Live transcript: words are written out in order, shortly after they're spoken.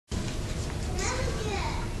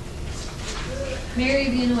Mary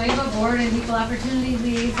Villanueva, Board and Equal Opportunity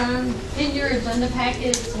Liaison. In your agenda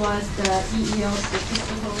packets was the EEO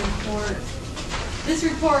statistical report. This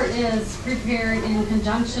report is prepared in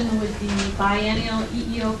conjunction with the biennial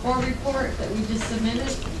EEO4 report that we just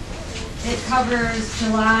submitted. It covers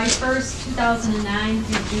July 1st, 2009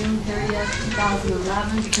 through June 30th,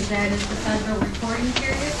 2011, because that is the federal reporting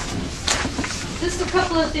period. Just a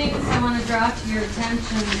couple of things I want to draw to your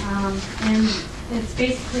attention, and it's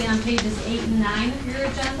basically on pages 8 and 9 of your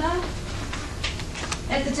agenda.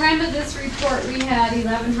 At the time of this report, we had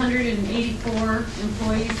 1,184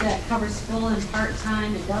 employees. That covers full and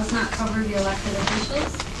part-time. It does not cover the elected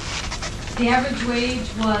officials. The average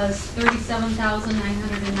wage was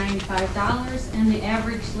 $37,995, and the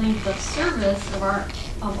average length of service of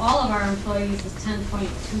all of our employees is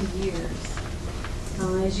 10.2 years.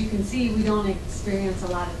 As you can see, we don't experience a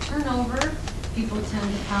lot of turnover. People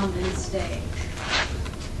tend to come and stay.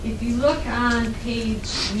 If you look on page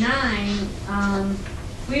 9,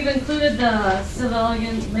 we've included the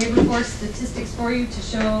civilian labor force statistics for you to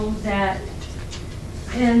show that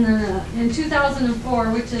in 2004,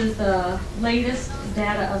 which is the latest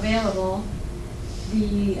data available,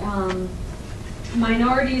 the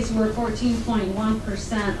minorities were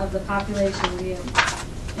 14.1% of the population,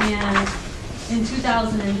 and in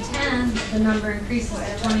 2010, the number increases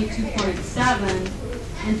to 22.7%,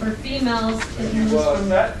 and for females, it moves from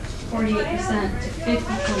 48% to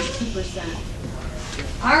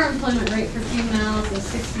 50.2%. Our employment rate for females is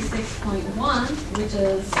 66.1, which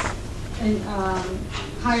is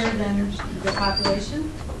higher than the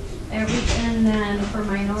population average, and then for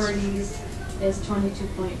minorities is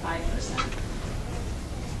 22.5%,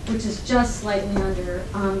 which is just slightly under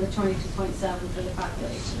the 22.7 for the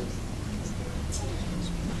population.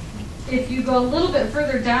 If you go a little bit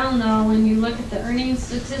further down, though, when you look at the earnings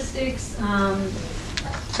statistics,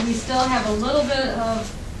 we still have a little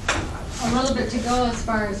bit to go as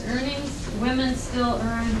far as earnings. Women still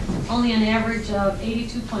earn only an average of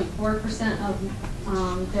 82.4% of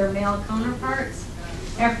their male counterparts.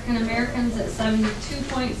 African Americans at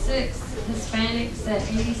 72.6%, Hispanics at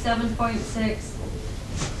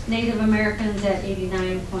 87.6%, Native Americans at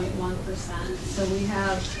 89.1%. So we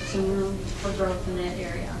have some room for growth in that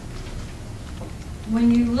area.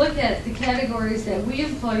 When you look at the categories that we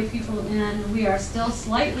employ people in, we are still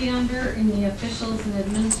slightly under in the officials and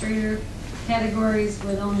administrator categories,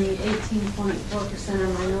 with only 18.4% are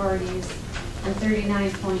minorities and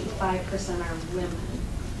 39.5% are women.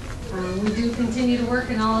 We do continue to work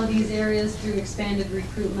in all of these areas through expanded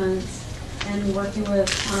recruitments and working with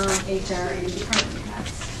HR and department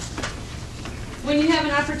heads. When you have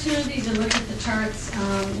an opportunity to look at the charts,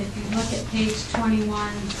 if you look at page 21,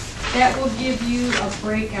 that will give you a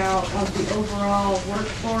breakout of the overall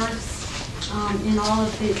workforce in all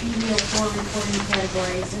of the EEO4 reporting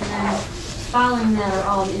categories, and then following that are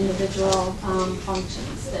all the individual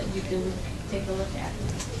functions that you can take a look at.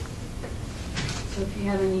 So if you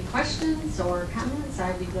have any questions or comments,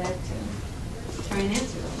 I'd be glad to try and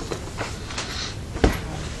answer them.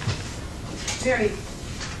 Mary,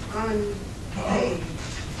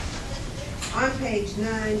 on page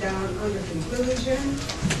 9 down under conclusion,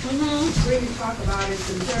 where you talk about it's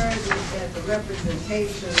imperative that the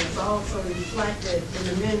representation is also reflected in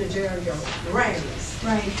the managerial ranks.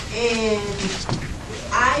 Right. And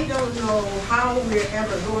I don't know how we're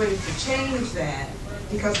ever going to change that,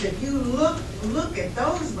 because if you look at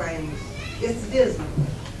those ranks, it's dismal.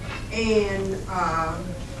 And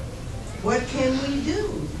what can we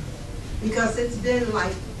do? Because it's been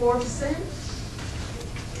like 4%.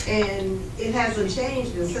 And it hasn't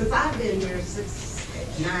changed. And since I've been here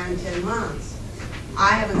 6, 9, 10 months,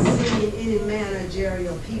 I haven't seen any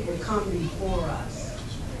managerial people come before us.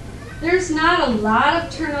 There's not a lot of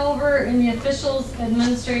turnover in the officials,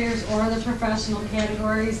 administrators, or the professional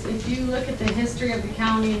categories. If you look at the history of the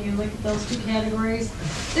county and you look at those two categories,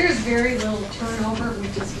 there's very little turnover,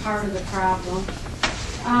 which is part of the problem.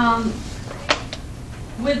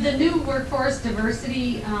 With the new workforce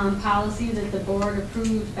diversity policy that the board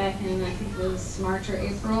approved back in, I think it was March or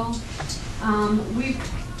April, we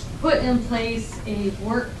put in place a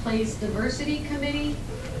workplace diversity committee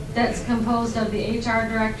that's composed of the HR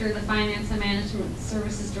director, the finance and management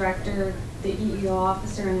services director, the EEO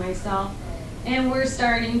officer, and myself. And we're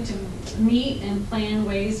starting to meet and plan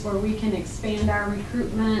ways where we can expand our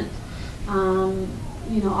recruitment,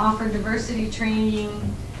 offer diversity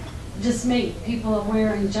training, just make people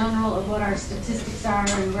aware in general of what our statistics are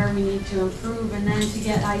and where we need to improve, and then to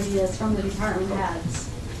get ideas from the department heads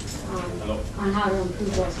on how to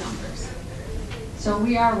improve those numbers. So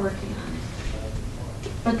we are working on it.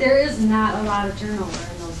 But there is not a lot of turnover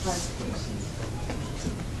in those classifications.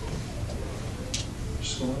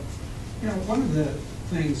 Excellent. Yeah, one of the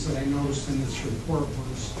things that I noticed in this report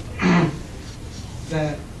was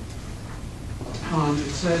that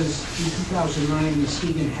it says in 2009,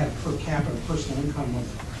 Muskegon had per capita personal income of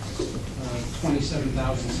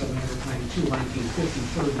 $27,792, ranking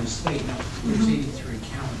 53rd in the state. Now, there's 83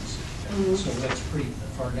 counties, so that's pretty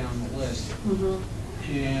far down the list.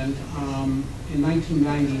 And in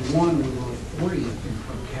 1991, we were 40th in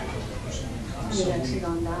per capita personal income. We've actually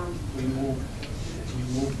gone down. We moved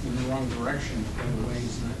in the wrong direction in other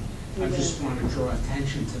ways. And I just want to draw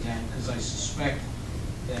attention to that because I suspect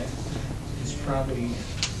that it's probably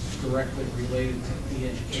directly related to the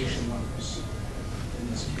education levels in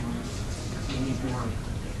this county. We need more.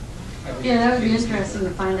 Yeah, that would be interesting to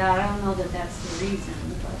find out. I don't know that that's the reason.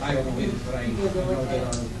 But I don't know either, but I good to know look that at.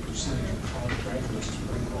 our percentage of college graduates is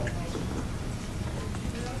pretty low.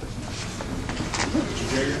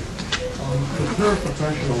 The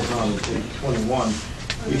paraprofessionals on page 21,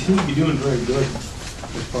 we seem to be doing very good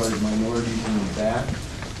as far as minorities and that.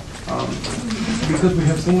 Because we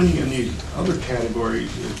have so many in these other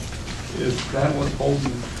categories, is that what's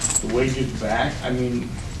holding the wages back? I mean,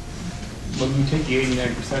 when you take the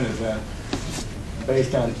 89%, is that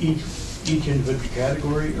based on each individual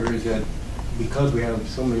category, or is that because we have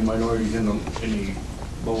so many minorities in the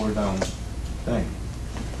lower down thing?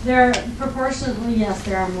 There, proportionately, yes,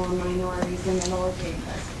 there are more minorities in the lower paid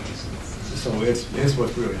classifications. So it's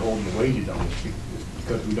what's really holding the wages down, is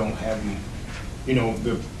because we don't have the,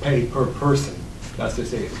 the pay per person. That's to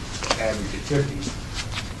say, average at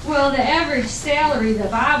 50. Well, the average salary that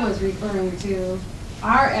Bob was referring to,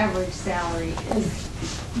 our average salary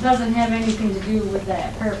doesn't have anything to do with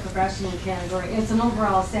that paraprofessional category. It's an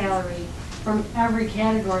overall salary from every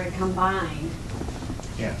category combined.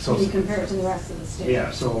 Yeah. So when you compare it to the rest of the state.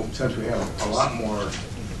 yeah. So since we have a lot more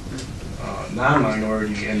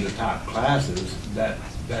non-minority in the top classes, that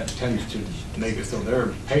tends to make it so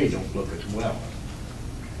their pay don't look as well,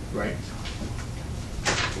 right?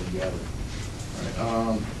 Right.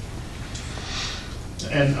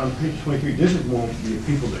 And on page 23, this is more the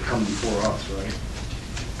people that come before us, right?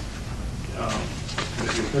 The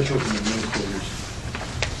officials and administrators.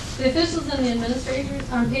 The officials and the administrators,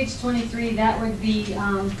 on page 23, that would be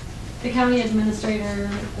the county administrator,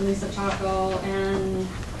 Lisa Chaco, and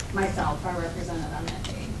myself are represented on that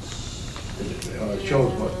page. It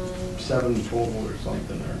shows what, 7 total or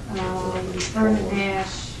something, or? Vernon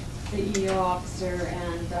Nash, the EO officer,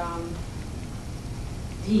 and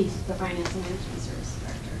he's the finance and management service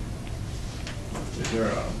director. Is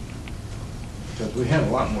there because we have a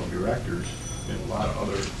lot more directors in a lot of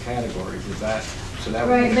other categories, is that, so that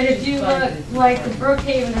would be. Right, but if you look, like the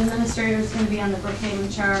Brookhaven administrator is going to be on the Brookhaven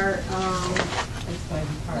chart.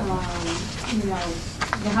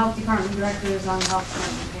 The health department director is on the health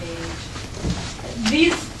department page.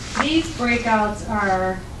 These breakouts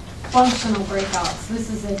are functional breakouts. This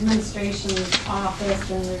is administration's office,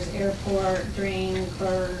 and there's airport, drain,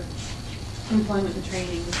 clerk, employment and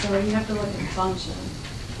training. So you have to look at the function,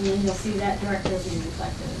 and then you'll see that director will be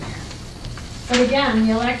reflected in there. But again,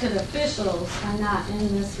 the elected officials are not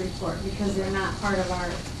in this report because they're not part of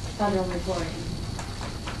our federal reporting.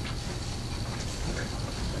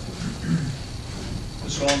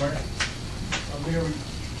 Mr. Allmeyer? Mayor,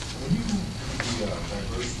 when you do the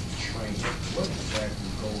diversity training, what exactly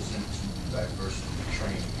goes into diversity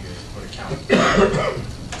training here for the county?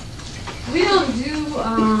 We don't do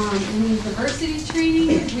any diversity training.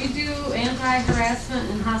 We do anti-harassment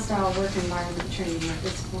and hostile work environment training at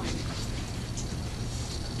this point.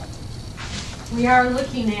 We are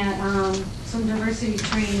looking at some diversity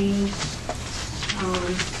training.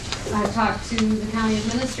 I've talked to the county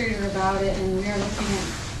administrator about it, and we are looking at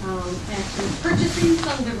actually purchasing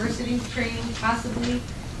some diversity training, possibly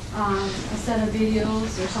a set of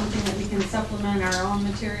videos or something that we can supplement our own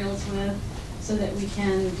materials with, so that we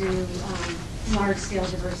can do large-scale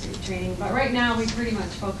diversity training. But right now, we pretty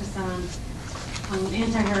much focus on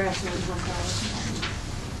anti-harassment and hostile work environment.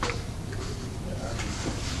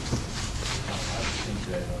 I think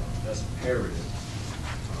that that's imperative.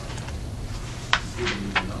 Given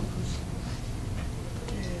these numbers,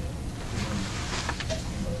 and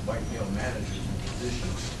white male managers in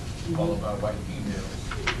positions followed by white females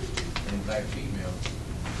and black females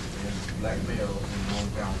and black males and on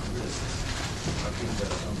down the list. I think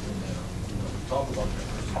that's something that we talk about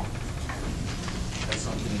diversity. That's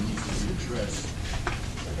something that needs to be addressed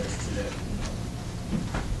as to that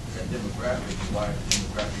that demographic and why the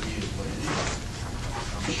demographic is what it is.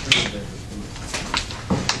 I'm sure that if we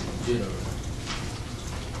did a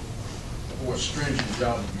more stringent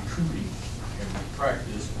job of recruiting and we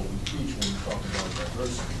practice what we preach when we talk about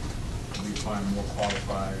diversity, we find more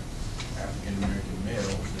qualified African-American males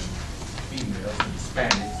and females and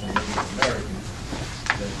Hispanics and Native Americans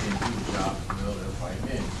that can do the job as well as white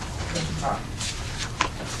men at the top.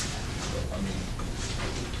 So, I mean,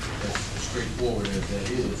 as straightforward as that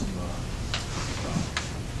is,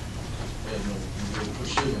 there's no real put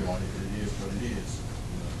sugar on it, it is what it is.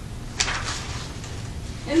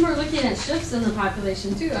 And we're looking at shifts in the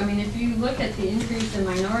population too. I mean, if you look at the increase in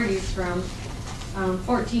minorities from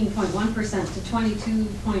 14.1% to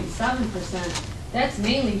 22.7%, that's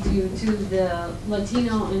mainly due to the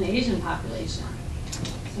Latino and Asian population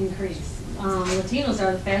increase. Latinos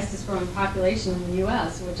are the fastest growing population in the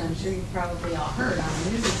U.S., which I'm sure you've probably all heard on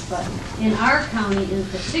the news, but in our county in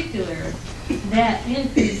particular, that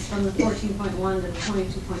increase from the 14.1 to the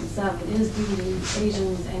 22.7 is due to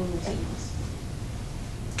Asians and Latinos.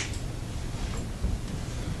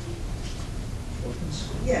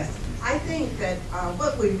 Yes, I think that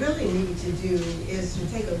what we really need to do is to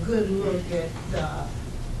take a good look at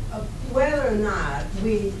whether or not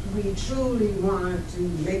we truly want to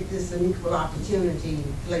make this an equal opportunity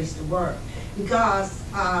place to work. Because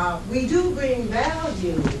we do bring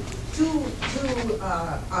value to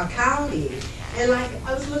our county. And like,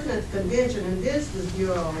 I was looking at the Convention and Business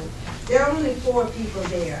Bureau, there are only 4 people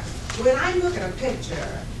there. When I look at a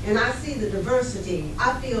picture and I see the diversity,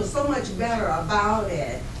 I feel so much better about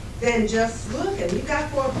it than just looking. You got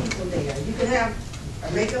 4 people there. You could have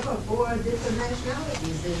a makeup of 4 different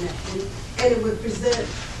nationalities in that thing, and it would present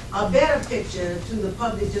a better picture to the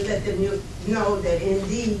public to let them know that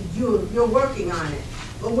indeed you're working on it.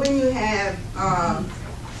 But when you have a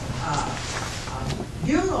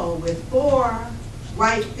bureau with 4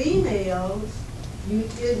 white females,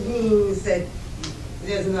 it means that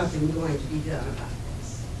there's nothing going to be done about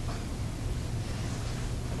this.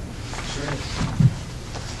 Sure.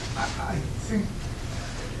 I think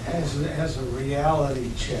as a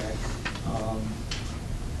reality check,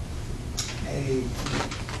 a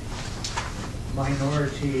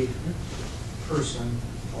minority person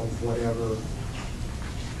of whatever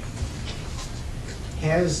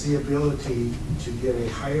has the ability to get a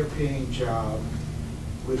higher paying job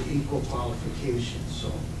with equal qualifications. So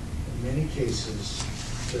in many cases,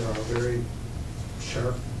 there are very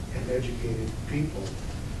sharp and educated people,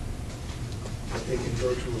 but they can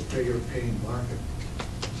go to a bigger paying market.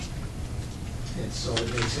 And so it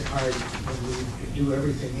makes it hard when we do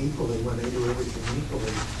everything equally, when they do everything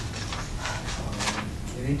equally.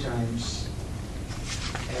 Many times,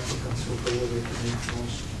 applicants will go with it to make the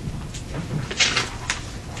most.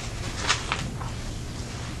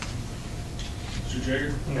 Mr.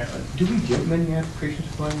 Jagger? Do we get many applications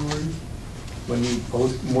for minorities? When you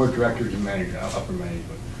post more directors and managers, upper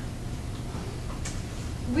management?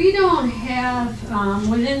 We don't have,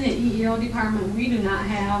 within the EEO department, we do not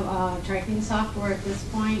have tracking software at this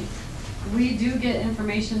point. We do get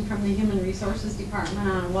information from the Human Resources Department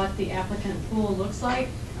on what the applicant pool looks like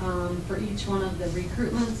for each one of the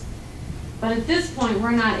recruitments. But at this point,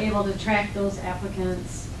 we're not able to track those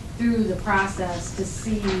applicants through the process to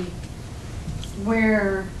see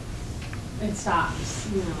where it stops,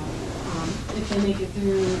 you know, if they make it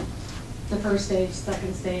through the first stage,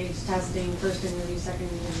 second stage, testing, first interview, second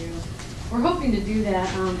interview. We're hoping to do that.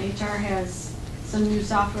 HR has some new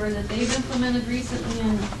software that they've implemented recently,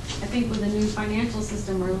 and I think with the new financial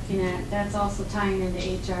system we're looking at, that's also tying into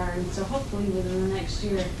HR. And so hopefully within the next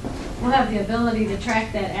year, we'll have the ability to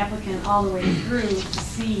track that applicant all the way through to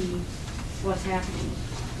see what's happening.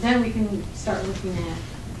 Then we can start looking at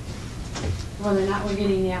whether or not we're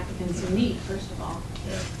getting the applicants we need, first of all.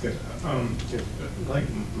 Yeah, like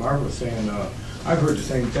Marv was saying, I've heard the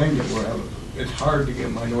same thing, that it's hard to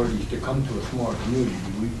get minorities to come to a smaller community.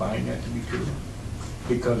 Do we find that to be true?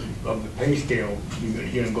 Because of the pay scale,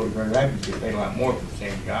 you're gonna go to Grand Rapids, you pay a lot more for the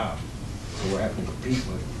same job. So we're having to compete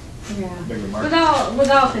with bigger markets.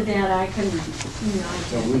 Without the data, I couldn't, you know.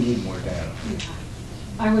 So we need more data. Yeah.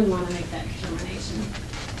 I wouldn't want to make that determination.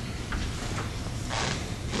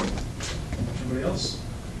 Anybody else?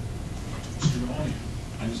 Mr. Mahoney?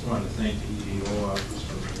 I just wanted to thank the EEO office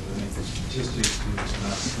for presenting the statistics. It's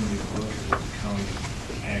not simply a look at what the county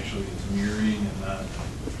actually is mirroring and not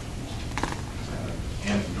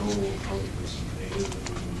anecdotal approach with some data that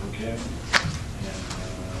we can look at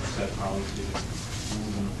and set policy to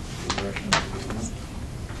move in the direction that we want.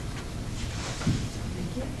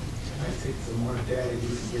 I think the more data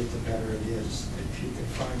you can get, the better it is. If you can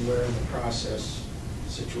find where in the process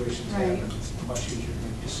situations happen, it's much easier to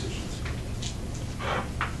make decisions.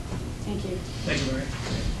 Thank you. Thank you, Mary.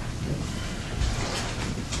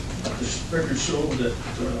 Let the record show that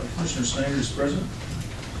Commissioner Snyder is present.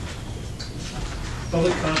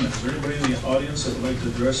 Public comment. Is there anybody in the audience that would like to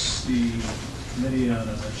address the committee on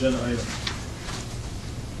an agenda item?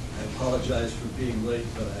 I apologize for being late,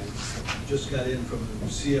 but I just got in from the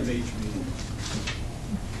CMH meeting.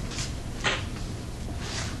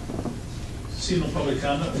 See no public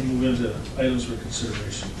comment, we'll move into items for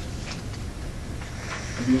consideration.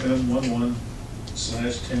 WM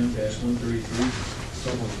 11/10-133.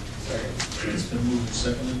 So moved. Second. It's been moved and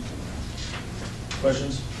seconded.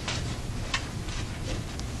 Questions?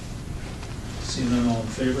 Seeing none, all in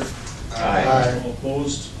favor? Aye. All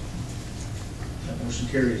opposed? That motion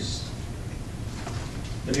carries.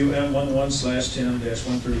 WM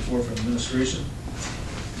 11/10-134 from administration.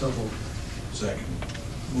 So moved. Second.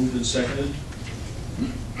 Moved and seconded.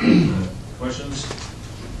 Questions?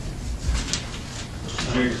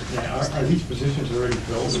 Mr. Jager? Yeah, are these positions already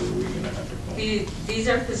filled, or are we gonna have to call? These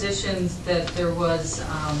are positions that there was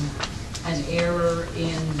an error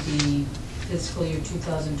in the fiscal year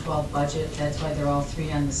 2012 budget. That's why they're all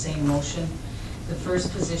three on the same motion. The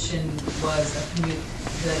first position was in the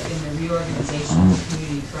reorganization of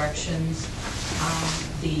community corrections.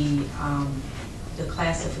 The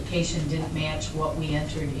classification didn't match what we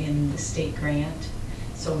entered in the state grant,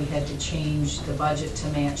 so we had to change the budget to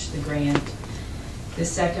match the grant. The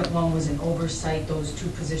second one was an oversight. Those two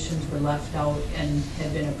positions were left out and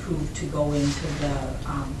had been approved to go into the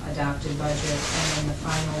adopted budget. And then the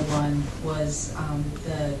final one was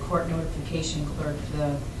the court notification clerk.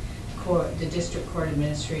 The district court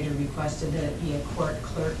administrator requested that it be a court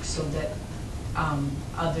clerk so that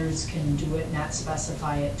others can do it, not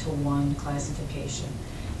specify it to one classification.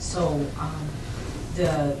 So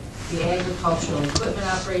the agricultural equipment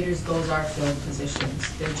operators, those are filled positions.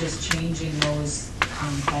 They're just changing those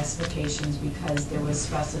classifications because there was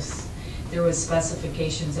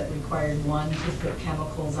specifications that required one to put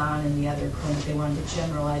chemicals on and the other couldn't. They wanted to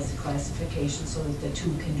generalize the classification so that the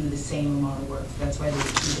two can do the same amount of work. That's why there were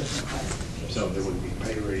two different classifications. So there wouldn't be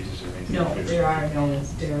pay raises or anything? No, there are no.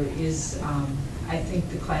 There is, I think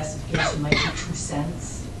the classification might be 2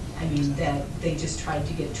 cents. I mean, that they just tried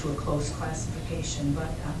to get to a close classification, but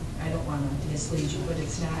I don't want to mislead you, but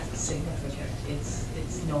it's not significant. It's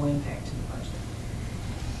no impact to the budget.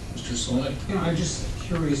 Mr. Solonic? I'm just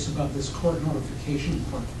curious about this court notification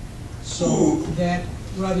clerk. So that,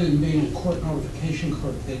 rather than being a court notification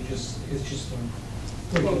clerk, it's just a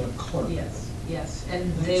regular clerk. Yes,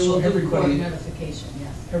 and they So will do court everybody- notification,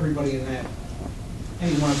 yes. Everybody in that,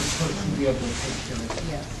 any one of the clerks will be able to take care of it.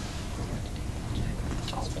 Yes.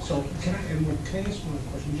 So can I ask one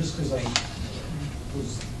question, just because I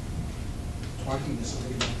was talking to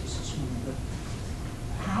somebody about this morning, but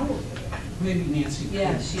how, maybe Nancy?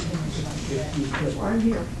 Yeah, could- she can respond to if that. you could. I'm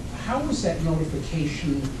here. How was that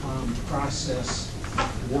notification process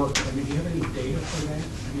work? I mean, do you have any data for that? I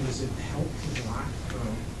mean, does it help a lot,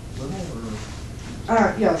 little,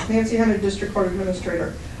 or? Yes, Nancy Henry, District Court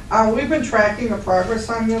Administrator. We've been tracking the progress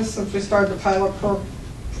on this since we started this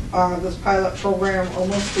pilot program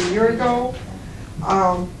almost a year ago.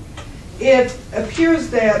 It appears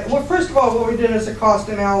that, well, first of all, what we did is a cost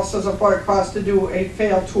analysis of what it costs to do a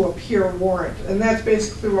fail to appear warrant. And that's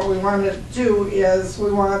basically what we wanted to do, is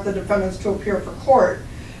we want the defendants to appear for court.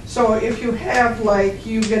 So if you have, like,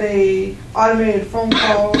 you get a automated phone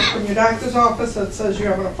call from your doctor's office that says you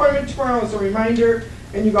have an appointment tomorrow as a reminder,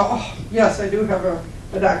 and you go, oh, yes, I do have a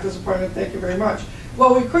doctor's appointment, thank you very much.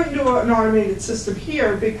 Well, we couldn't do an automated system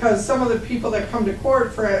here because some of the people that come to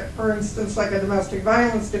court, for instance, like a domestic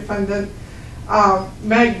violence defendant,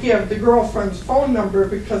 might give the girlfriend's phone number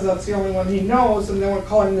because that's the only one he knows, and then we're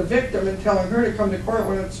calling the victim and telling her to come to court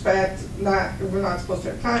when it's fact we're not supposed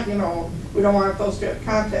to have contact. We don't want those to have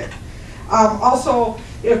contact. Also,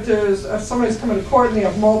 if somebody's coming to court and they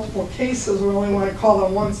have multiple cases, we only want to call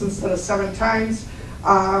them once instead of 7 times.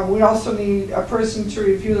 We also need a person to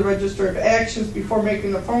review the register of actions before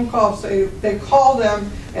making the phone call. So they call them,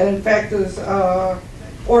 and in fact, there's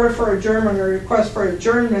order for adjournment or request for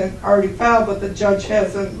adjournment already filed, but the judge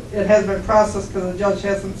hasn't. It hasn't been processed because the judge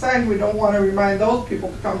hasn't signed. We don't want to remind those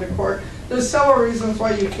people to come to court. There's several reasons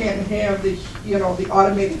why you can't have the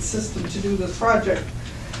automated system to do this project.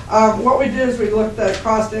 What we did is we looked at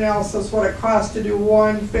cost analysis, what it costs to do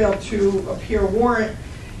one fail to appear warrant,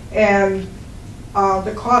 and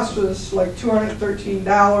the cost was like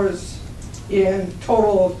 $213 in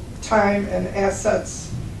total time and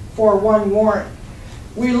assets for one warrant.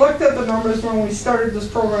 We looked at the numbers when we started this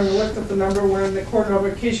program. We looked at the number when the court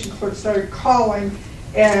notification clerk started calling,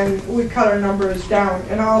 and we cut our numbers down.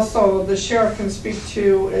 And also, the sheriff can speak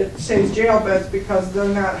to, it saves jail beds because they're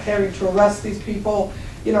not having to arrest these people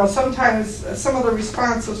you know, sometimes some of the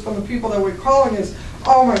responses from the people that we're calling is,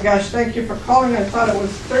 oh my gosh, thank you for calling, I thought it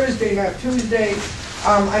was Thursday, not Tuesday.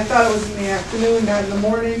 I thought it was in the afternoon, not in the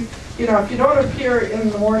morning. You know, if you don't appear in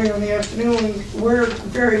the morning or in the afternoon, we're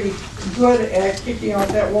very good at kicking out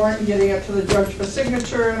that warrant and getting it to the judge for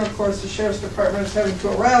signature, and of course, the sheriff's department is having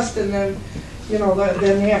to arrest, and then, you know,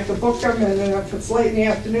 then they have to book them, and then if it's late in the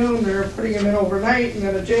afternoon, they're putting them in overnight and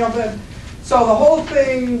then a jail bed. So the whole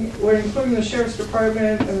thing, we're including the sheriff's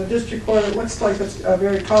department and the district court, it looks like it's a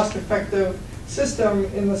very cost-effective system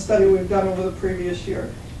in the study we've done over the previous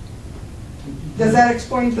year. Does that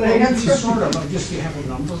explain the answer? Sort of, I guess you have a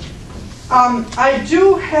number. I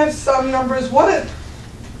do have some numbers,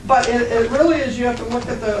 but it really is, you have to look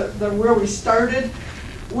at the where we started.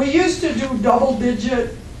 We used to do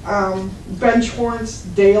double-digit bench warrants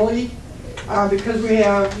daily because we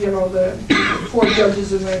have, you know, the 4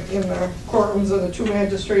 judges in the courtrooms and the 2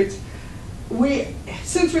 magistrates.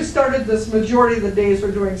 Since we started this, majority of the days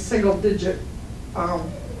we're doing single-digit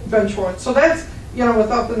bench warrants. So that's, you know,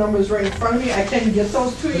 without the numbers right in front of me, I can get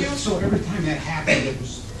those to you. So every time that happened, it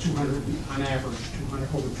was 200, on average,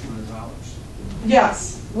 over $200.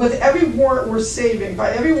 Yes, with every warrant we're saving,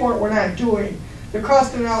 by every warrant we're not doing, the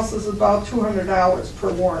cost analysis is about $200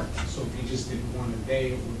 per warrant. So if you just did one a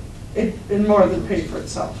day, it would... It more than paid for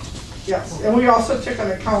itself, yes. And we also took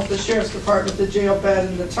into account the sheriff's department, the jail bed,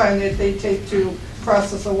 and the time that they take to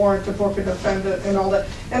process a warrant, to book a defendant, and all that.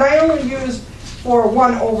 And I only used for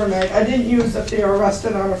one overnight. I didn't use if they are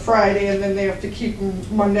arrested on a Friday and then they have to keep them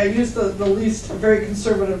Monday. I used the least, very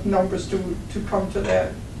conservative numbers to come to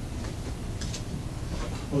that.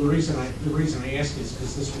 Well, the reason I ask is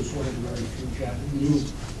because this was one of the very few new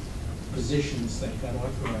positions that got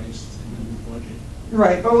authorized in the new budget.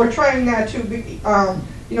 Right, but we're trying not to be,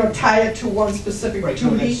 you know, tie it to one specific Right,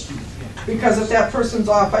 duty. yeah. Because if that person's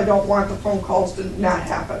off, I don't want the phone calls to not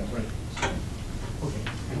happen. Right. Okay.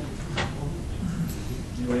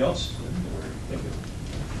 Anybody else?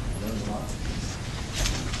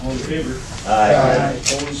 All in favor? Aye.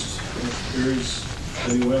 Opposed? Motion carries.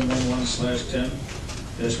 WM 11/10,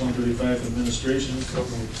 -135 administration.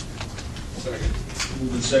 Second.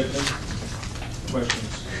 Moved and seconded.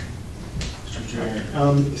 Questions? Mr. Jerry.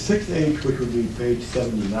 6H, which would be page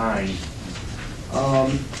 79,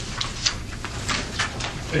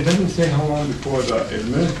 it doesn't say how long before the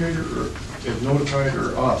administrator is notified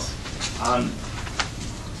or us on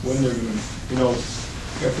when they're going to, you know,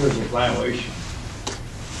 if there's a violation.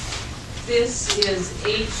 This is,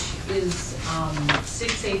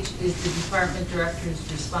 6H is the department director's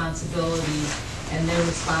responsibility, and they're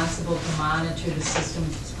responsible to monitor the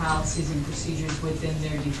system's policies and procedures within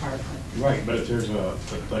their department. Right, but if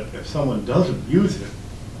if someone does abuse it,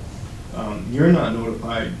 you're not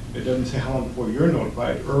notified. It doesn't say how long before you're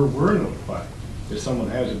notified or we're notified if someone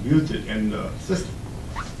has abused it in the system.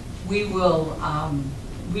 We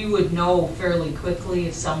would know fairly quickly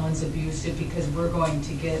if someone's abused it, because we're going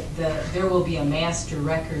to get there will be a master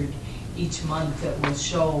record each month that will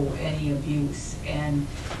show any abuse. And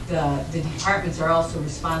the departments are also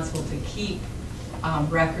responsible to keep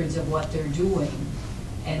records of what they're doing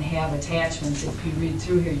and have attachments. If you read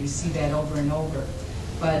through here, you see that over and over.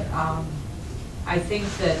 But I think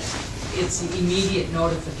that it's immediate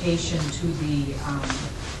notification to the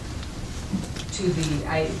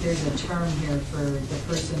there's a term here for the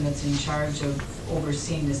person that's in charge of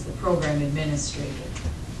overseeing this, the program administrator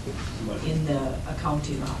in the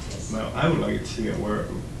accounting office. Well, I would like to see it where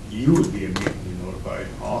you would be immediately notified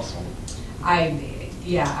also.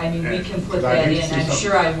 Yeah, I mean, we can put Because I that hate to in. see I'm something-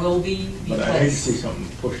 sure I will be, because. But I hate to see something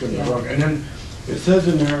pushed in the Yeah. rug. And then it says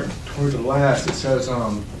in there toward the last, it says,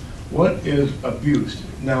 what is abuse?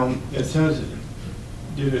 Now, it says,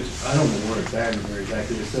 I don't know where it's at here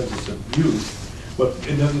exactly, it says it's abuse, but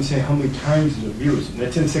it doesn't say how many times it's abuse, and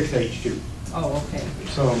it's in 6H2. Oh, okay.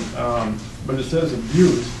 So, but it says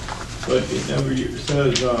abuse, but it never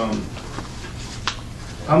says,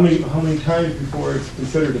 how many times before it's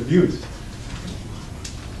considered abuse?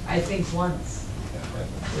 I think once.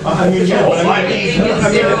 I mean, yeah, but I think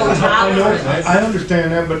it's zero tolerance. I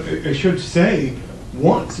understand that, but it should say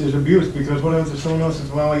once is abuse, because what if someone else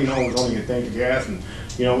says, well, you know, it was only a tank of gas, and,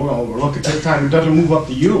 you know, we're gonna overlook it this time, it doesn't move up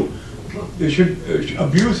to you.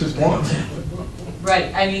 Abuse is once.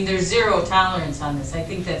 Right, I mean, there's zero tolerance on this. I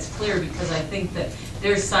think that's clear, because I think that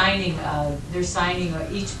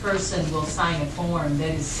each person will sign a form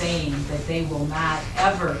that is saying that they will not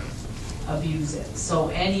ever abuse it. So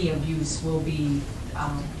any abuse will be,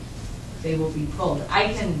 they will be pulled.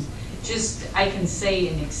 I can say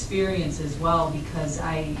in experience as well, because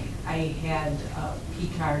I had a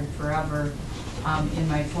P-card forever, in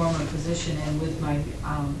my former position, and with my,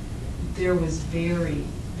 there was very,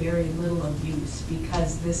 very little abuse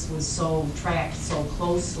because this was so tracked so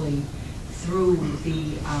closely through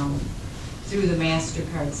the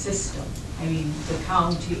MasterCard system. I mean, the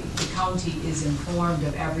county is informed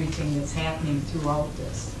of everything that's happening throughout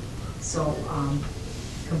this. So,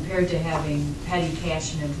 compared to having petty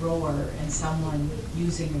cash in a drawer and someone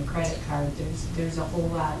using a credit card, there's a whole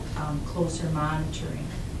lot closer monitoring.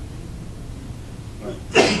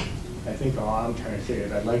 I think all I'm trying to say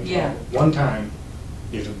is I'd like to, Yeah. one time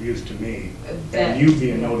is abuse to me, That- and you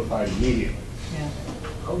being notified immediately. Yeah,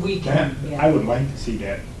 we That, can, yeah. I would like to see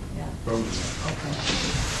that Yeah, road. okay.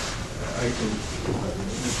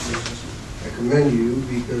 I commend you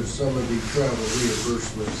because some of the travel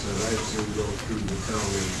reimbursements that I've seen go through the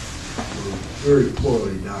county were very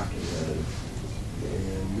poorly documented.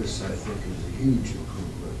 And this, I think, is a huge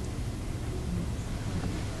improvement.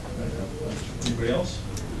 Anybody else?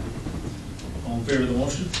 All in favor of the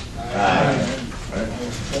motion? Aye. All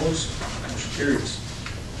opposed? Motion carries.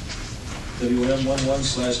 WM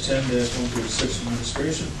 11/10-136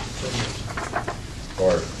 administration.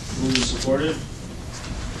 Support. Moved and supported.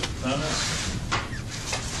 Comments?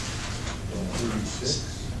 36.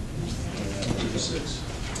 36.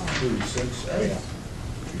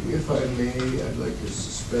 If I may, I'd like to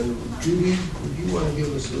suspend, Judy, would you want to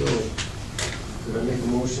give us a little, could I make a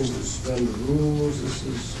motion to suspend the rules? This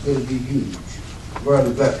is going to be huge. We're on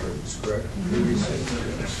the veterans, correct? 36.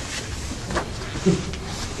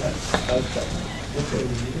 Okay.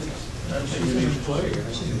 I think we need to play.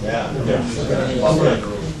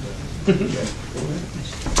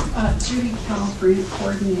 Judy Calvary,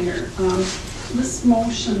 coordinator. This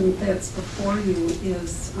motion that's before you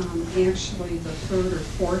is actually the third or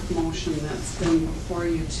fourth motion that's been before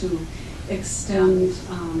you to extend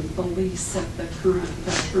the lease at the current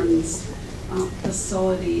veterans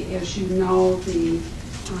facility. As you know, the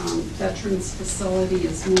veterans facility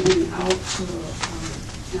is moving out to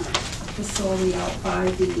a facility out by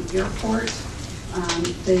the airport.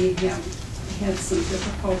 They have had some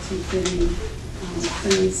difficulty getting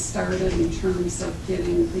things started in terms of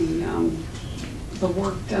getting the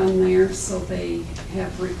work done there, so they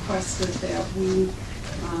have requested that we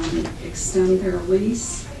extend their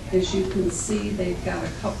lease. As you can see, they've got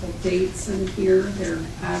a couple dates in here. They're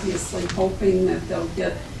obviously hoping that they'll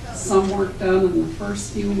get some work done in the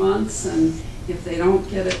first few months, and if they don't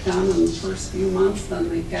get it done in the first few months, then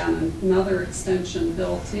they've got another extension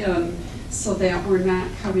built in so that we're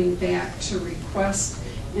not coming back to request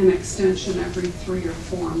an extension every 3 or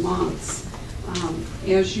 4 months.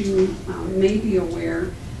 As you may be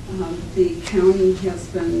aware, the county has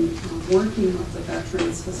been working with the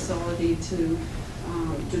veterans facility to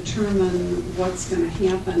determine what's going to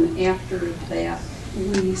happen after that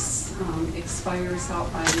lease expires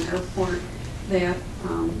out by the airport. That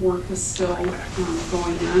work is still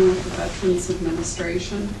going on with the Veterans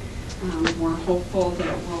Administration. We're hopeful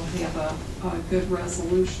that we'll have a good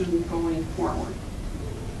resolution going forward.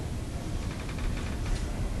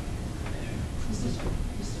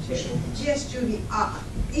 Yes, Judy,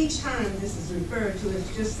 each time this is referred to, it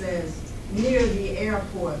just says near the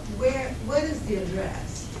airport. What is the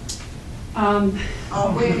address?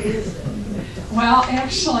 Where is it? Well,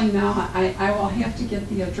 actually, no, I will have to get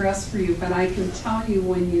the address for you, but I can tell you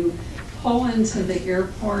when you pull into the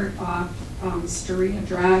airport off Storia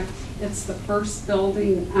Drive, it's the first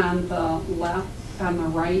building on the left, on the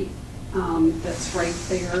right, that's right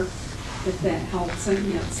there. If that helps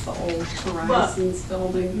any, it's the old Horizons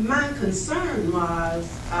building. My concern was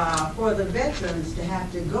for the veterans to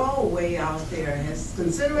have to go way out there. Has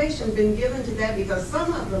consideration been given to that? Because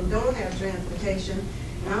some of them don't have transportation,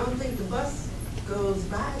 and I don't think the bus goes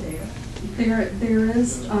by there. There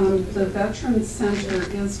is, the Veterans Center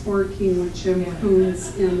is working with Jim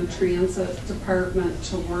Coons in the transit department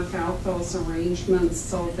to work out those arrangements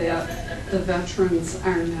so that the veterans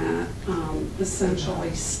are not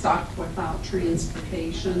essentially stuck without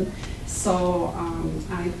transportation. So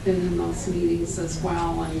I've been in those meetings as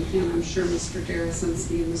well, and I'm sure Mr.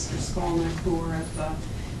 Darasinski and Mr. Skolnick, who are at the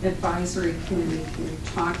advisory committee, can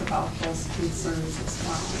talk about those concerns as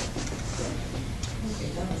well. Okay,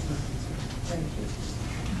 that was my concern. Thank you.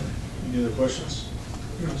 Any other questions?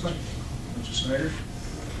 Mr. Snyder?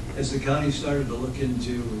 Has the county started to look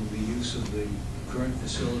into the use of the current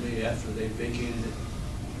facility after they vacated it?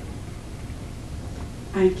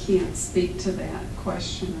 I can't speak to that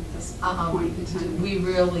question at this point in time. We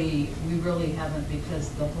really haven't, because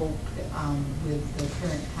the hope with the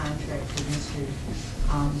current contract with Mr.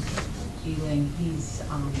 Keeling,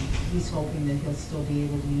 he's hoping that he'll still be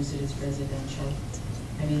able to use it as residential.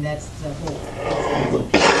 I mean, that's the hope.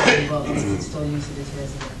 Well, you can still use it as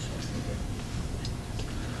residential.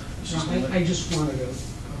 I just wanted to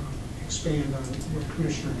expand on what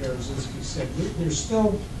Commissioner Garzynski said. There's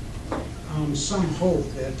still some hope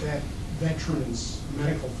that that veterans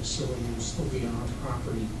medical facility will still be on our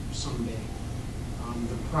property someday.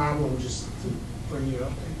 The problem, just to bring you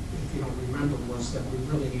up, if you don't remember, was that we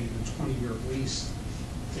really needed a 20-year lease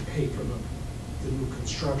to pay for the new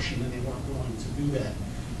construction, and they weren't willing to do that.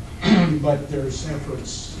 But there's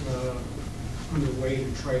efforts underway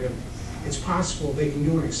to try to, it's possible they can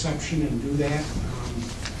do an exception and do that.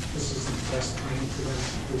 This is the best time for them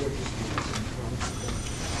to do it, just because of the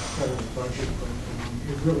federal budget, but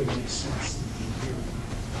it really makes sense to be here.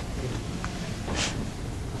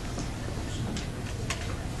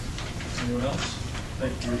 Anyone else?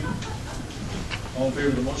 Thank you, Judy. All in favor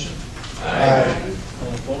of the motion? Aye.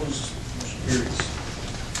 All opposed? Motion carries.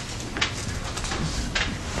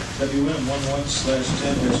 WM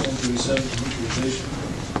 11/10-137, neutralization.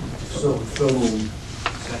 So moved.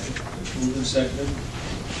 Second. Moved and seconded.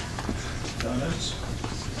 Comments?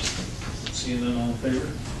 Seeing none, all in favor?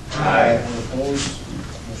 Aye. All opposed?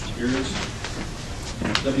 Motion carries.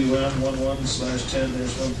 WM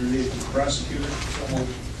 11/10-138, the prosecutor. So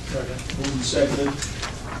moved. Moved and seconded.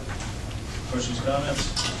 Questions, comments?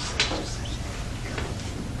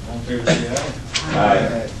 All in favor, say aye.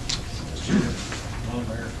 Aye. All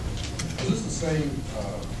Mayor. Is this the same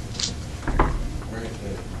grant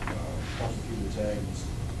that Prosecutor Tag was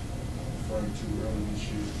referring to earlier this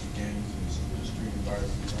year, the gangs and the street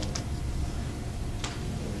environment?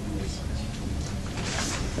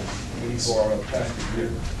 We need for our past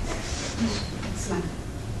year.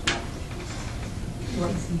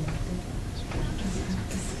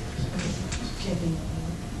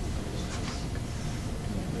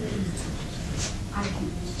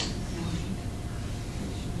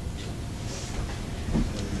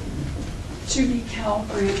 Judy Kell,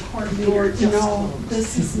 grant coordinator. You know,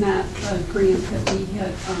 this is not a grant that we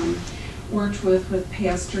had worked with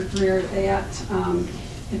Pastor Greer. That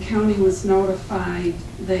the county was notified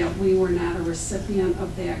that we were not a recipient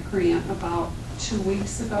of that grant about 2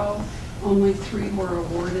 weeks ago. Only 3 were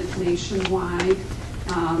awarded nationwide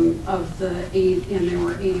of the 8, and there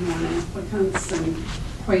were 81 applicants. And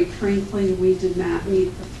quite frankly, we did not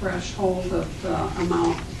meet the threshold of the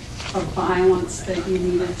amount of violence that you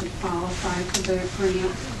needed to qualify for that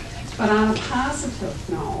grant. But on a positive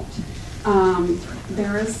note,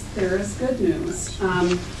 there is good news.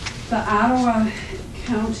 The Ottawa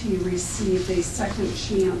County received a second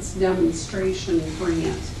chance demonstration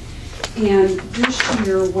grant. And this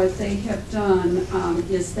year, what they have done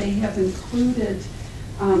is they have included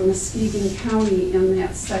Muskegon County in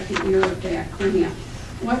that second year of that grant.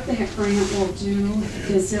 What that grant will do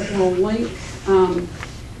is it will link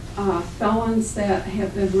felons that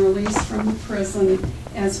have been released from the prison,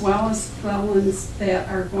 as well as felons that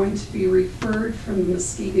are going to be referred from the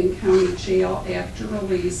Muskegon County Jail after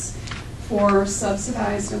release for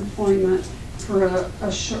subsidized employment for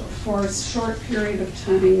a short period of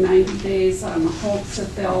time, 90 days, on the hopes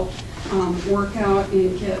that they'll work out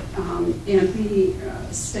and get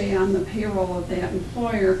stay on the payroll of that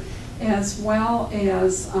employer, as well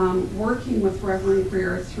as working with Reverend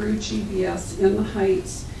Greer through GBS in the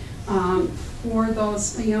Heights for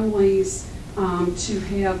those families to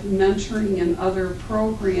have mentoring and other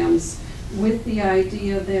programs, with the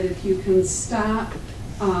idea that if you can stop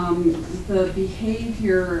the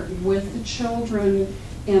behavior with the children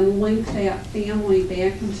and link that family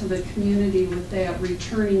back into the community with that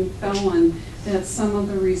returning felon, that some of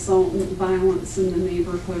the resultant violence in the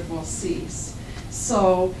neighborhood will cease.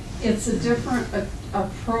 So it's a different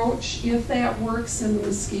approach. If that works in the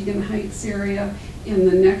Muskegon Heights area, in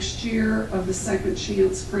the next year of the second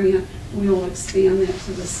chance grant, we will expand that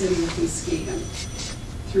to the city of Muskegon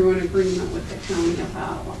through an agreement with the county of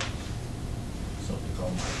Ottawa. Something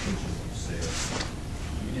called my attention when you said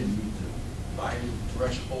you didn't meet the volume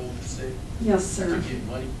threshold, you said? Yes, sir. To get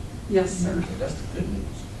money? Yes, sir. So that's the good news.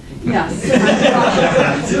 Yes.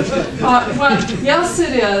 Well, yes,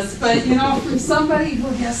 it is. But, you know, from somebody who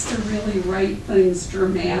has to really write things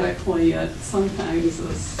dramatically, it sometimes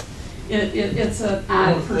is, it's an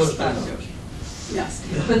odd perspective. Yes.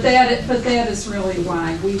 But that is really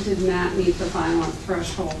why we did not meet the violent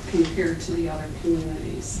threshold compared to the other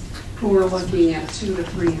communities who are looking at 2 to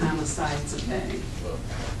 3 homicides a day. Well,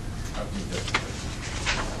 I think that's good.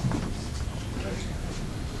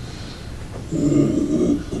 I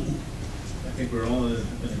think we're all in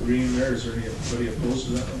agreement there. Is there anybody opposed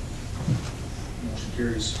to that one? Motion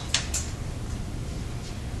carries.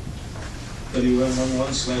 WM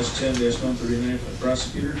 11/10-139 for the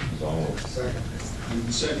prosecutor. Second. Moved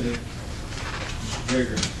and seconded. Mr.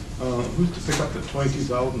 Jagger. Who's to pick up the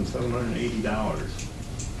 $22,780?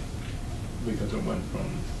 Because it went from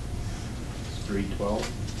street 12.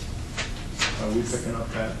 Are we picking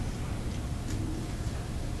up that?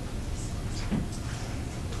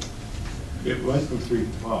 It went from street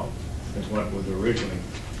 12. That's what was originally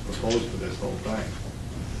proposed for this whole thing.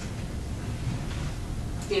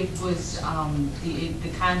 It was, the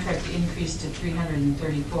contract increased to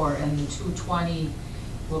 334, and the 220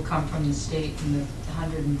 will come from the state, and the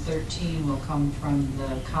 113 will come from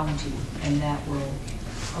the county, and that will,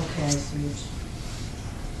 okay, I see what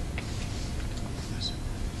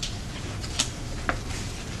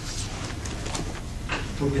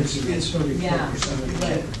It's 34% yeah, of the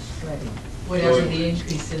right, difference. right. Whatever the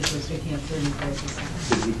increase is, we're picking up 35%.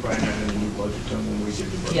 Did we find that in the new budget then when we did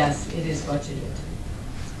the budget? Yes, it is budgeted.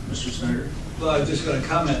 Mr. Snyder. Well, I was just gonna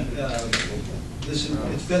comment,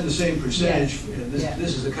 it's been the same percentage. And Yeah.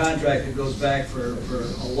 This is a contract that goes back for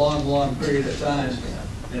a long, long period of time.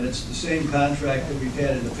 And it's the same contract that we've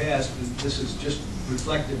had in the past. This is just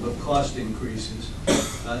reflective of cost increases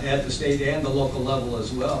at the state and the local level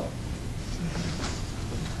as well.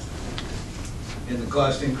 And the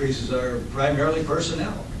cost increases are primarily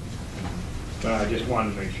personnel. But I just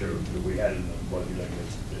wanted to make sure that we had it in the budget, I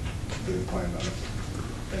guess, that we planned on it.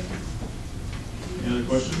 Thank you. Any other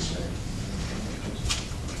questions?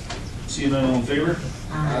 Seeing none, all in favor?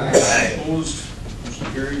 Aye. Opposed? Motion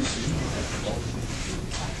carries.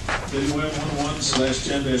 WM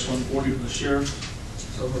 11/10-140 from the sheriff.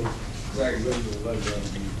 So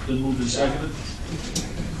Been moved and seconded.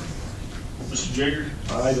 Mr. Jagger.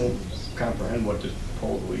 I don't comprehend what this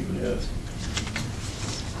proposal even is.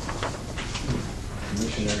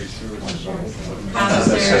 Missionary service.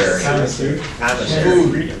 Commissary.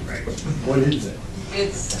 Food. What is it?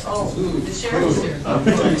 It's, the sheriff's here.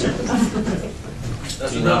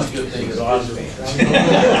 That's another good thing, is awesome.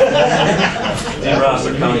 Dan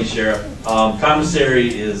Rosser, County Sheriff.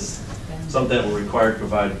 Commissary is something that we're required to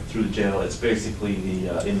provide through the jail. It's basically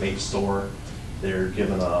the inmate store. They're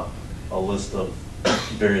given a list of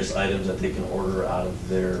various items that they can order out of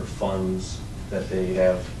their funds that they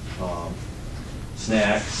have,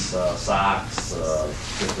 snacks, socks,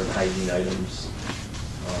 different hygiene items.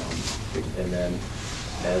 And then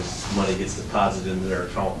as money gets deposited into their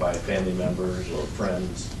account by family members or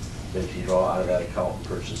friends, they can draw out of that account and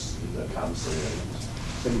purchase the commissary items.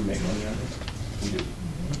 Can we make money on it? We do.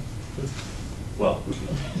 Well,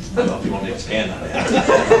 I don't know if you want me to expand on that.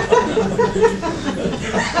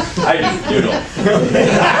 I do, you don't.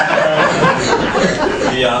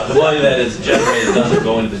 The money that is generated doesn't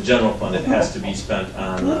go into the general fund. It has to be spent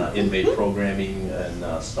on inmate programming and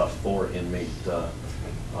stuff for inmate,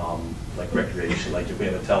 like recreation. Like if we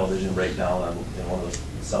have a television breakdown on in one of the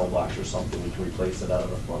cell blocks or something, we can replace it out of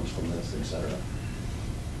the funds from this, etc.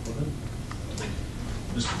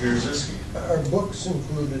 Mr. Garzewski. Are books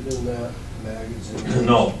included in that magazine?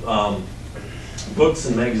 No, books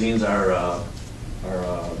and magazines are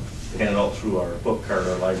handed out through our book card,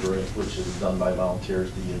 our library, which is done by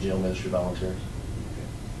volunteers, the jail ministry volunteers.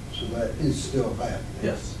 So that is still happening?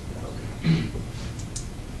 Yes.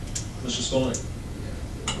 Mr. Stolnik.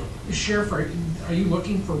 Sheriff, are you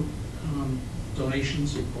looking for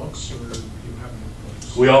donations of books, or do you have any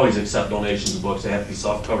books? We always accept donations of books. They have to be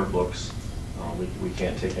soft-covered books. We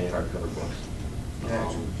can't take any hard-covered books.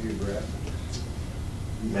 National Geographic.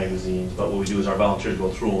 Magazines, but what we do is our volunteers go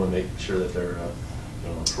through them and make sure that they're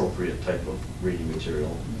appropriate type of reading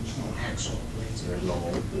material. There's no hacksaw blades. There's no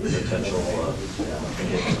potential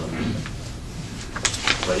hits on them.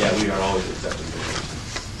 But yeah, we are always accepting donations.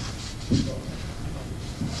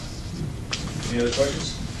 Any other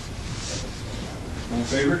questions? All in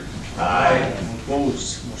favor? Aye. All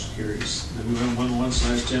opposed? Motion carries. WM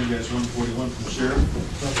 11/10-141 from the sheriff.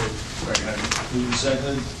 Moved and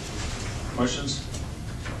seconded. Questions?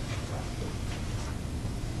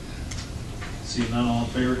 Seeing none, all in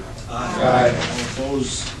favor? Aye. All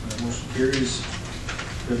opposed? That motion carries.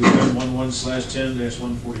 WM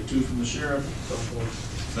 11/10-142 from the sheriff.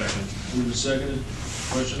 Second. Moved and seconded.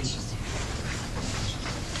 Questions?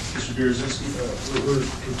 Mr. Garzewski. We're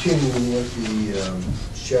continuing with the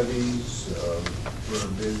Chevys for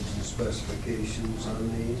bids and specifications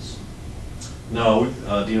on these. No,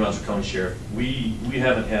 Dean Rosser County Sheriff, we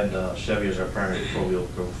haven't had Chevy as our primary patrol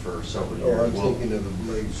vehicle for several years. Oh, I'm thinking of the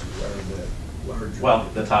Blazer, or the larger. Well,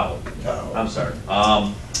 the Tahoe. Tahoe. I'm sorry.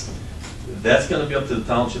 That's gonna be up to the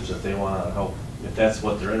townships if they wanna help, if that's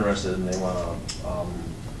what they're interested in, they wanna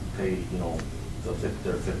pay,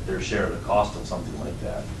 their share of the cost of something like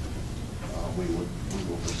that. we will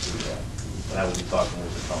pursue that. And I will be talking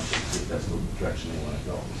with the township to see if that's the direction they want to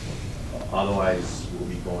go. Otherwise, we'll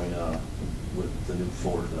be going with the new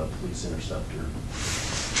Ford Police Interceptor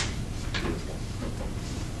vehicle.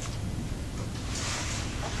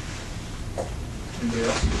 Anybody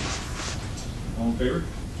else? All in favor?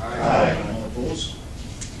 Aye. All opposed?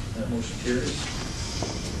 That motion carries.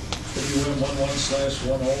 WM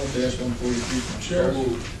 11/10-143 from Sheriff.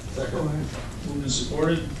 Moved and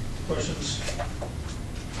supported. Questions?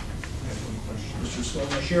 Mr.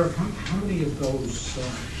 Stone? Sheriff, how many of those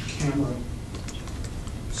camera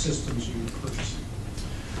systems are you purchasing?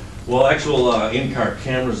 Well, actual in-car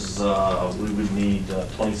cameras, we would need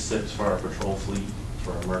 26 for our patrol fleet,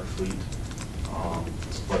 for our MERC fleet.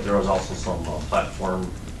 But there was also some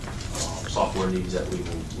platform software needs that we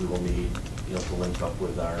will need, you know, to link up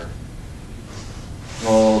with our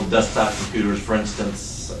desktop computers. For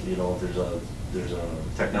instance, you know, there's a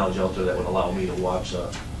technology out there that would allow me to watch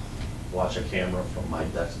a camera from my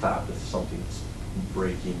desktop if something's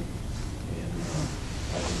breaking, and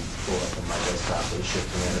I can pull it up on my desktop. They ship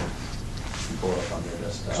in and pull it up on their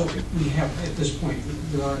desktop. So we have, at this point,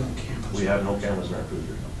 there are no cameras? We have no cameras in our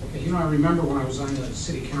cruiser. Okay, you know, I remember when I was on the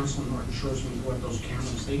city council in Norton Shores, when we had those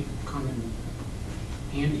cameras, they come in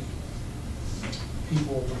handy.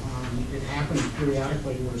 People, it happens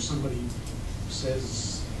periodically where somebody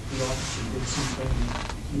says the officer did something,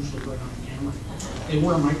 usually right on camera. They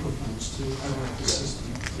wear microphones too, I don't like the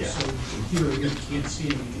system. Yeah. So here, you can't see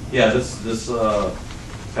anything. Yeah, this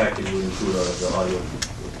package would include the audio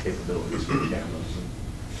capabilities for the cameras.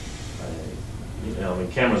 You know, I mean,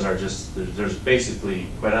 cameras are just, there's basically,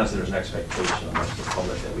 quite honestly, there's an expectation amongst the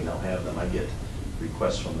public that we now have them. I get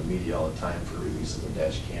requests from the media all the time for release of a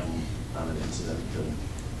dash cam on an incident. And,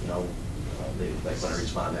 you know, they like when I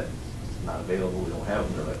respond that not available, we don't have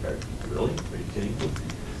them. They're like, really? Are you kidding me?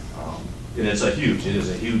 And it is a huge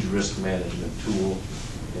risk management tool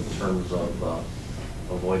in terms of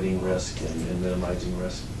avoiding risk and minimizing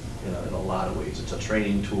risk in a lot of ways. It's a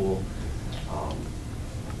training tool.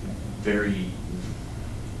 Very,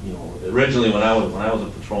 you know, originally when I was a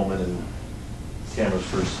patrolman and cameras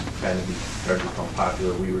first started to become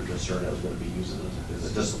popular, we were concerned that was going to be used as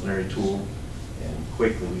a disciplinary tool. And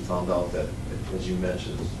quickly we found out that, as you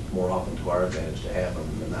mentioned, it's more often to our advantage to have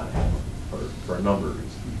them than not have them for a number of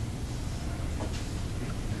reasons.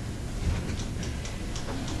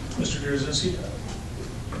 Mr. Derazinski?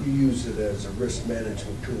 We use it as a risk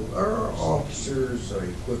management tool. Our officers are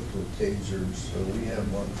equipped with tasers, and we have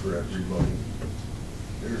one for everybody.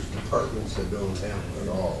 There's departments that don't have it at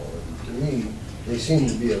all. And to me, they seem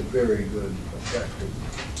to be a very good, effective.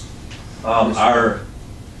 Our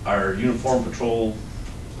uniform patrol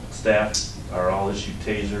staff are all issued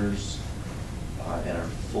tasers, and our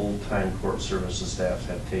full-time court services staff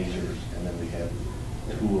have tasers, and then we have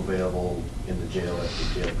 2 available in the jail that the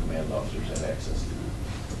jail command officers have access to.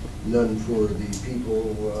 None for the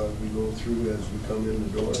people we go through as we come in the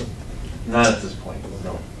door? Not at this point,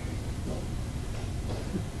 no.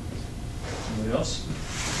 Anybody else?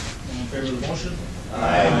 All in favor of the motion?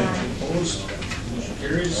 Aye. Opposed? Motion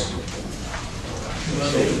carries. Move on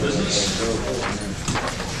to old business.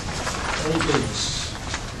 Old business.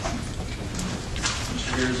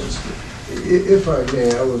 Mr. Derazinski. If I may,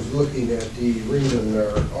 I was looking at the Ringman,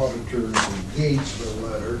 our auditor's engagement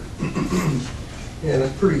letter, and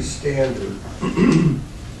it's pretty standard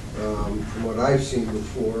from what I've seen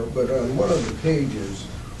before, but on one of the pages,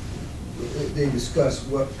 they discuss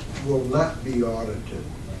what will not be audited.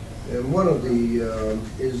 And one of the,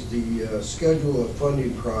 is the schedule of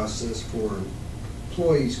funding process for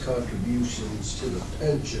employees' contributions to the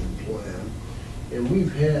pension plan. And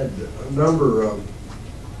we've had a number of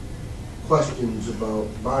questions about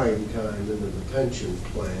buying time into the pension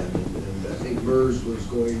plan, and I think MERS was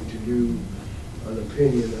going to do an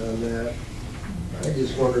opinion on that. I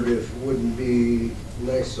just wondered if it wouldn't be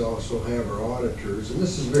nice to also have our auditors, and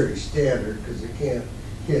this is very standard because they can't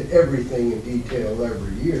hit everything in detail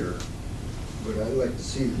every year, but I'd like to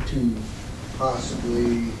see the 2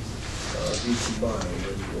 possibly be combined.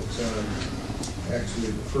 It's on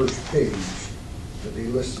actually the first page, but they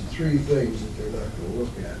listed 3 things that they're not going to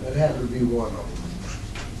look at. That happened to be one of them.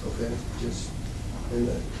 Okay, just and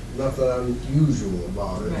nothing unusual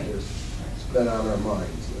about it. Right. Just it's been on our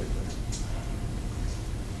minds lately.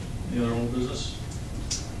 Any other old business?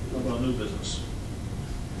 How about new business?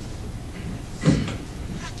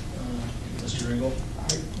 Mr. Engel?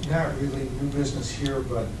 Not really new business here,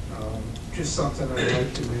 but just something I'd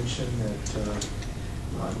like to mention that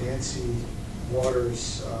Nancy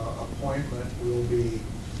Waters' appointment will be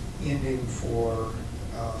ending for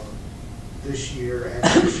this year,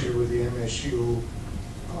 actually this year with the MSU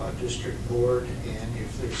District Board, and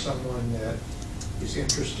if there's someone that is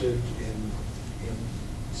interested in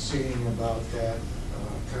seeing about that,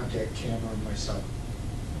 contact Kim or myself.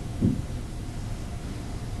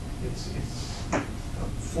 It's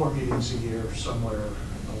 4 meetings a year somewhere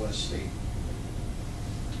in the West State.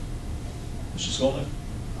 Mr. Skolnick?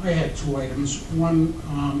 I had 2 items. One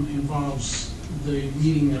involves the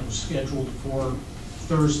meeting that was scheduled for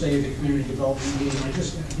Thursday, the community development meeting. I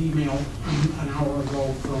just got an email an hour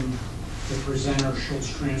ago from the presenter, Schultz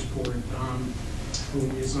Transport, who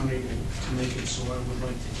is unable to make it, so I would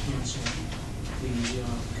like to cancel the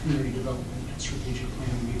community development and strategic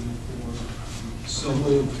planning meeting for. So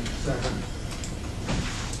moved. Second.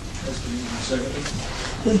 That's been moved and seconded.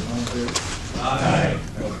 All in favor? Aye.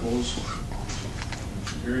 All opposed?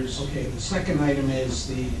 Motion carries. Okay, the second item is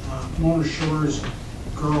the Mona Shores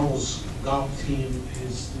girls golf team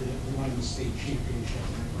is won the state championship,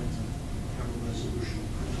 and I'd like to have a resolution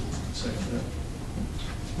approved. Second that.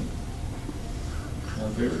 All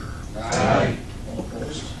in favor? Aye. All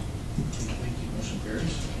opposed? Thank you. Motion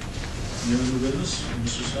carries. Any other new business? Mr.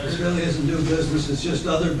 This Snyder? really isn't new business, it's just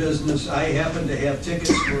other business. I happen to have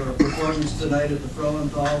tickets for a performance tonight at the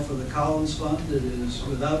Fromenthal for the Collins Fund. It is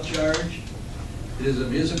without charge. It is a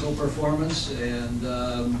musical performance, and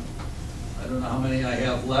I don't know how many I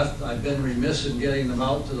have left. I've been remiss in getting them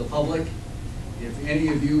out to the public. If any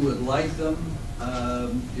of you would like them,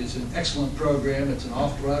 it's an excellent program. It's an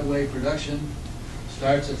off-Broadway production.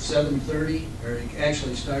 Starts at 7:30, or it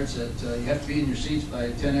actually starts at, you have to be in your seats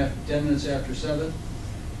by 10 minutes after 7.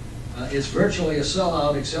 It's virtually a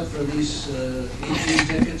sellout except for these 18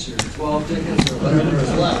 tickets or 12 tickets or whatever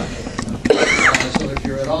is left. So if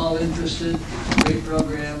you're at all interested, it's a great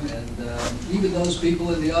program, and even those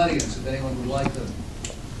people in the audience, if anyone would like them.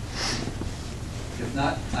 If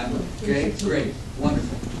not, I'm okay, great,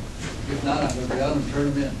 wonderful. If not, I'm going to go out and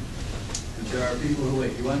turn them in. Because there are people who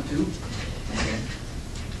wait. You want to? Okay.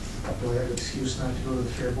 Do I have an excuse not to go to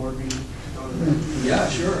the Fair Board meeting? To go to that? Yeah,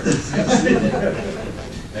 sure. Absolutely.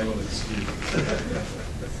 I will excuse.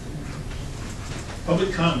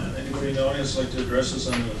 Public comment. Anybody in the audience like to address us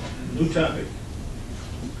on a new topic?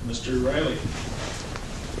 Mr. Riley.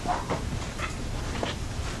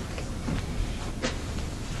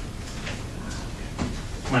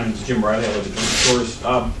 My name is Jim Riley. I live in Twin Shores.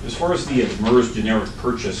 As far as the MERS generic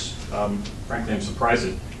purchase, frankly, I'm surprised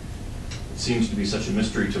it seems to be such a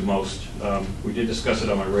mystery to most. We did discuss it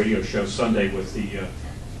on my radio show Sunday with the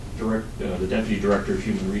Deputy Director of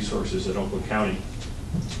Human Resources at Oakland County.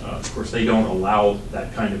 Of course, they don't allow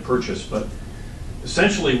that kind of purchase, but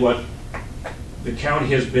essentially what the county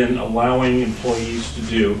has been allowing employees to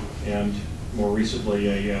do, and more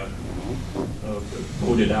recently a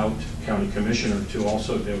voted out county commissioner to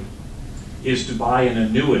also do, is to buy an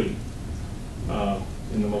annuity.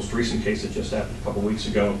 In the most recent case that just happened a couple weeks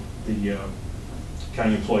ago, the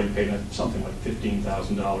county employee paid something like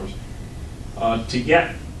 $15,000 to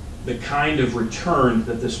get the kind of return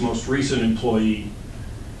that this most recent employee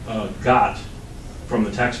got from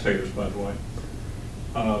the taxpayers, by the way.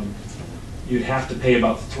 You'd have to pay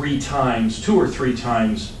about 2 or 3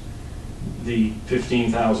 times the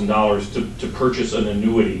 $15,000 to purchase an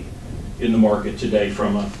annuity in the market today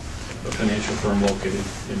from a financial firm located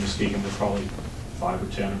in Muskegon. There's probably 5 or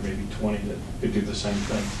 10 or maybe 20 that could do the same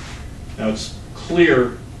thing. Now, it's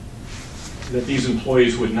clear that these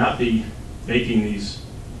employees would not be writing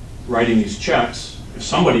these checks if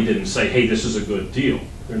somebody didn't say, hey, this is a good deal.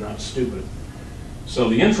 They're not stupid. So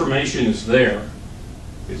the information is there.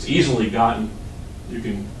 It's easily gotten. You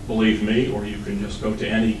can believe me, or you can just go to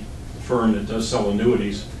any firm that does sell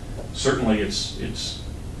annuities. Certainly it's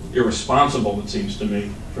irresponsible, it seems to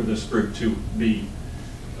me, for this group to be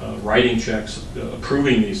writing checks,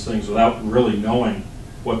 approving these things without really knowing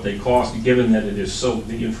what they cost, given that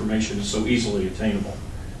the information is so easily attainable.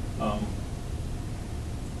 I'm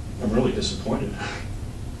really disappointed.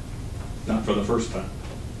 Not for the first time.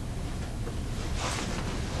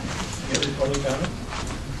 Any other public comment?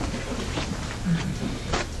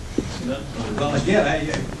 See none? Well, again,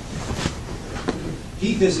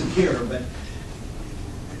 Heath isn't here, but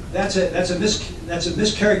that's a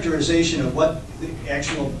mischaracterization of what the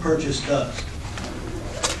actual purchase does.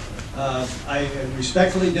 I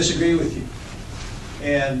respectfully disagree with you.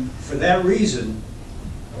 And for that reason,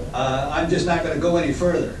 I'm just not going to go any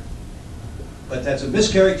further. But that's a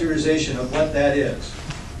mischaracterization of what that is.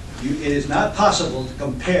 It is not possible to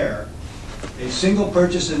compare a single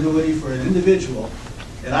purchase annuity for an individual,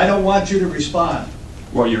 and I don't want you to respond.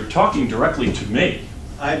 Well, you're talking directly to me.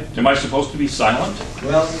 Am I supposed to be silent?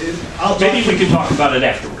 Well, maybe we can talk about it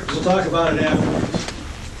afterwards. We'll talk about it afterwards.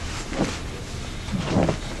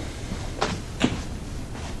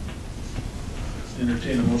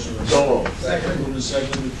 Entertain a motion. So, Second. Moving to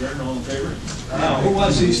second, adjourn, all in favor? Who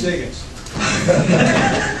wants these tickets?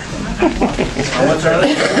 how much are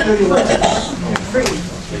they?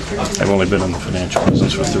 I've only been in the financial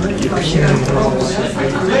business for 30 years.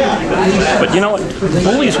 But you know what?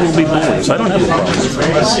 Bullies will be bullies. I don't have a problem.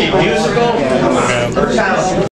 Let's see, musical?